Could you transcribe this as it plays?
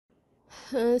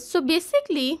So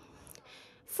basically,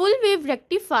 full wave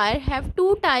rectifier have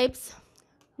two types.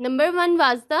 Number one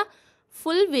was the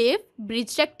full wave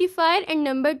bridge rectifier and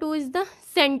number two is the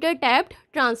center tapped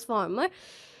transformer.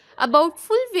 About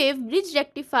full wave bridge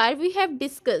rectifier we have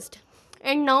discussed,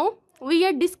 and now we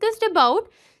are discussed about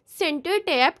center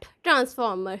tapped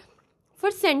transformer. For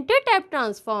center tapped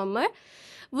transformer,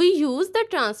 we use the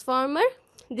transformer.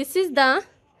 This is the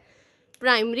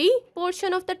primary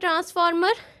portion of the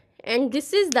transformer and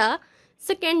this is the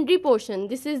secondary portion.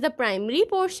 This is the primary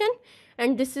portion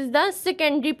and this is the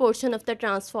secondary portion of the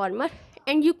transformer,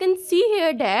 and you can see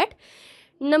here that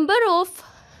number of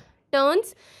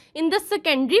turns in the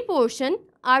secondary portion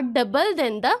are double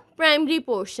than the primary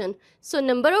portion. So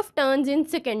number of turns in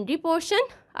secondary portion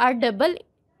are double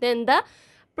than the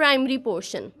primary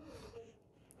portion.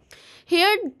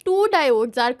 Here two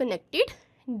diodes are connected,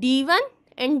 D1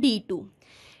 and D2,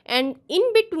 and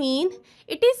in between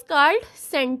it is called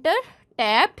center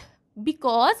tapped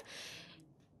because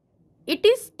it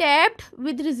is tapped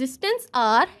with resistance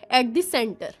R at the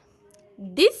center.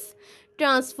 This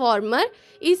transformer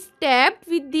is tapped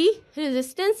with the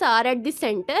resistance R at the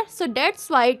center, so that's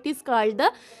why it is called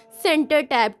the center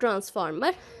tapped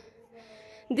transformer.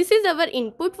 This is our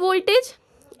input voltage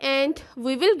and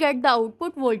we will get the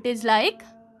output voltage like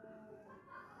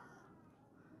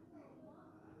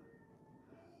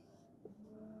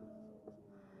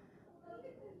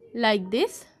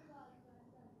this.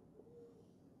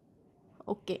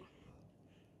 Okay.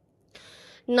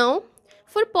 Now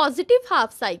for positive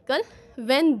half cycle,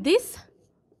 when this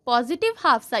positive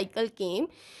half cycle came,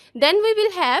 then we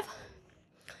will have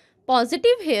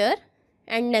positive here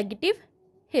and negative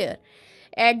here.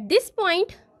 At this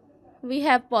point we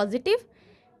have positive,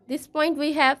 this point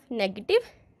we have negative,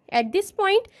 at this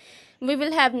point we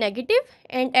will have negative,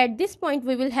 and at this point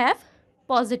we will have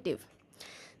positive.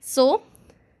 So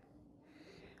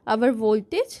our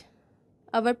voltage,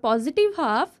 our positive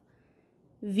half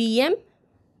Vm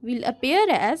will appear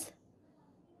as,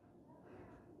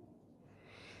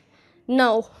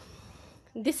 now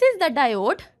this is the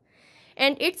diode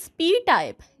and it's P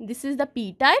type. This is the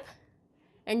P type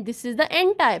and this is the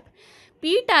N type.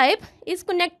 P type is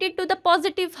connected to the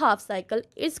positive half cycle,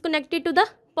 is connected to the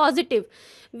positive.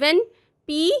 When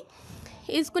P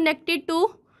is connected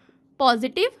to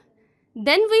positive,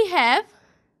 then we have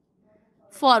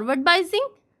forward biasing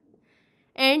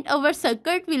and our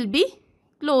circuit will be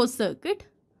closed circuit.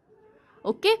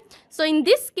 Okay, so in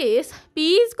this case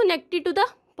P is connected to the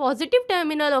positive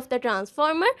terminal of the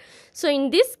transformer, so in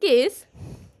this case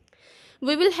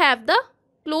we will have the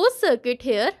closed circuit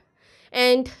here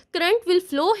and current will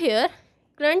flow here,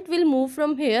 current will move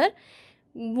from here,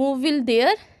 move will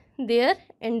there, there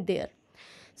and there.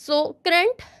 So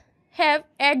current have,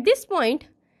 at this point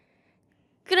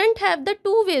current have the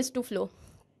two ways to flow.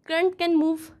 Current can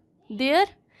move there,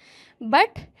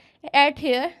 but at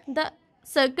here the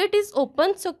circuit is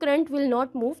open, so current will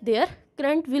not move there.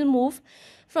 Current will move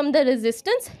from the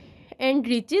resistance and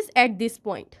reaches at this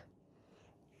point.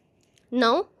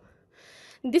 Now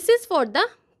this is for the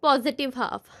positive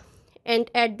half, and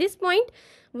at this point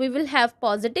we will have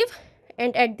positive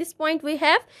and at this point we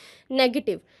have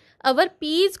negative. Our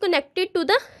P is connected to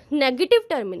the negative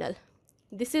terminal.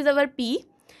 This is our P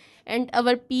and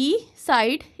our P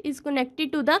side is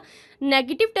connected to the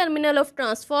negative terminal of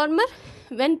transformer.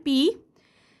 When P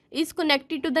is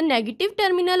connected to the negative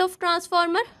terminal of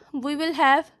transformer, we will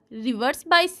have reverse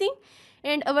biasing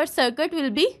and our circuit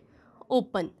will be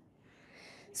open.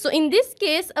 So in this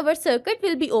case our circuit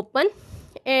will be open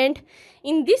and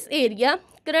in this area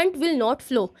current will not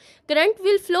flow. Current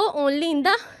will flow only in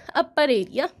the upper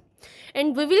area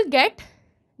and we will get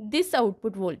this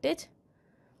output voltage.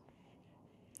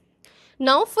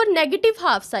 Now for negative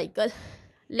half cycle,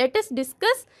 let us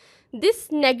discuss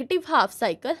this negative half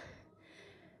cycle.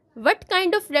 What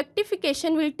kind of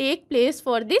rectification will take place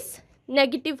for this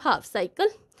negative half cycle?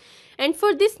 And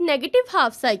for this negative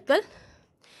half cycle,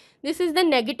 this is the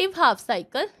negative half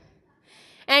cycle,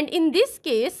 and in this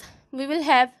case we will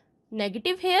have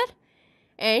negative here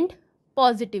and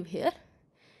positive here.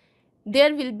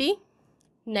 There will be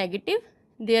negative,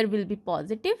 there will be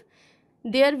positive,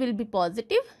 there will be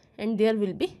positive and there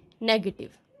will be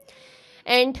negative.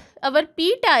 And our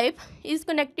P type is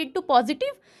connected to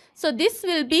positive, so this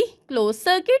will be closed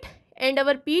circuit, and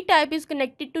our P type is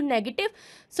connected to negative,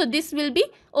 so this will be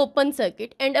open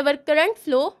circuit, and our current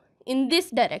flow in this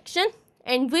direction,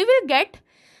 and we will get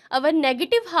our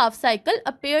negative half cycle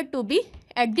appear to be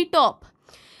at the top.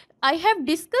 I have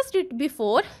discussed it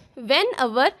before. When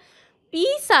our P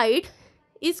side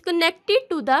is connected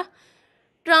to the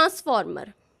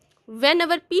transformer, when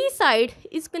our P side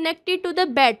is connected to the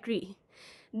battery,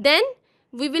 then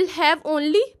we will have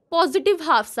only positive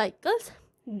half cycles.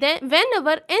 Then when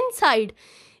our N side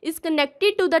is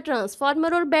connected to the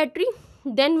transformer or battery,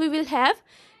 then we will have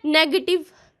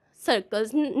negative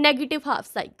circles, negative half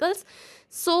cycles.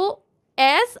 So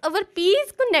as our P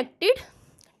is connected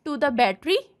to the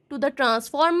battery, to the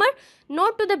transformer,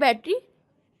 not to the battery,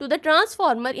 to the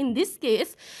transformer in this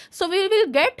case, so we will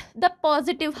get the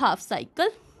positive half cycle.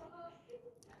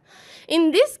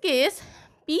 In this case,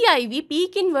 PIV,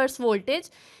 peak inverse voltage,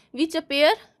 which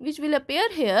will appear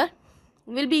here,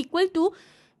 will be equal to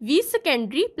V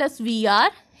secondary plus VR.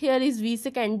 Here is V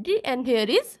secondary and here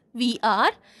is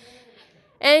VR.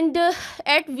 And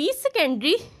at V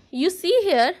secondary, you see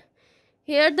here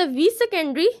the V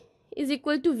secondary is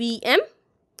equal to Vm,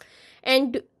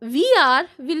 and VR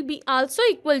will be also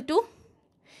equal to,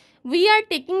 we are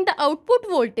taking the output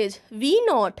voltage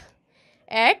V0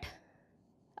 at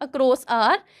across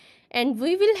R, and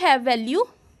we will have value,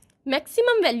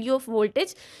 maximum value of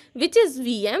voltage, which is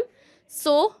Vm.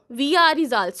 So VR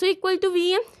is also equal to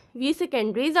Vm, V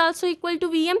secondary is also equal to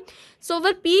Vm. So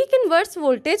our peak inverse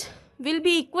voltage will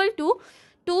be equal to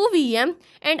 2 Vm,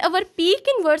 and our peak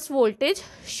inverse voltage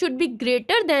should be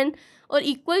greater than or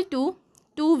equal to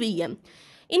 2 Vm.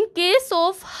 In case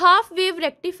of half wave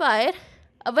rectifier,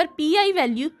 our PI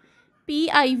value,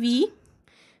 PIV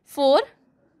for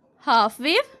half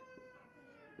wave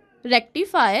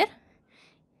rectifier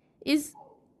is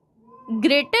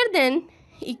greater than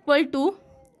equal to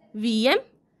Vm.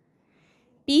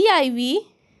 PIV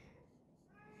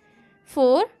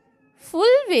for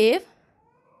full wave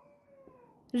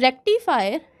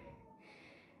rectifier,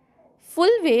 full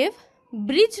wave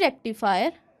bridge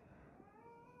rectifier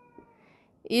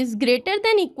is greater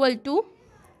than equal to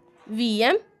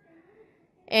Vm,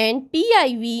 and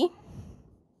PIV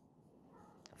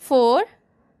for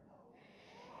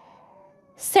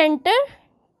center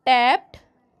tapped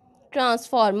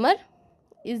transformer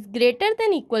is greater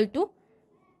than equal to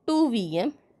 2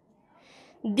 Vm.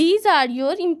 These are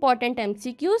your important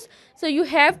MCQs. So you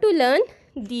have to learn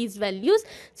these values.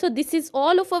 So this is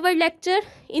all of our lecture.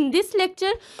 In this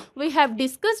lecture, we have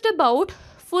discussed about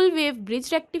full wave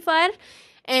bridge rectifier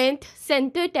and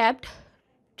center tapped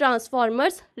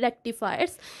transformers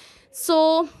rectifiers.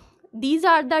 So these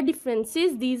are the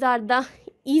differences. These are the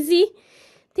easy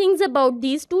things about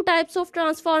these two types of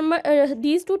transformer,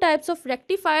 these two types of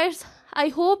rectifiers. I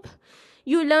hope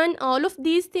you learn all of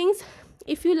these things.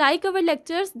 If you like our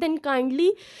lectures, then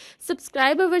kindly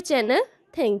subscribe our channel.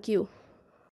 Thank you.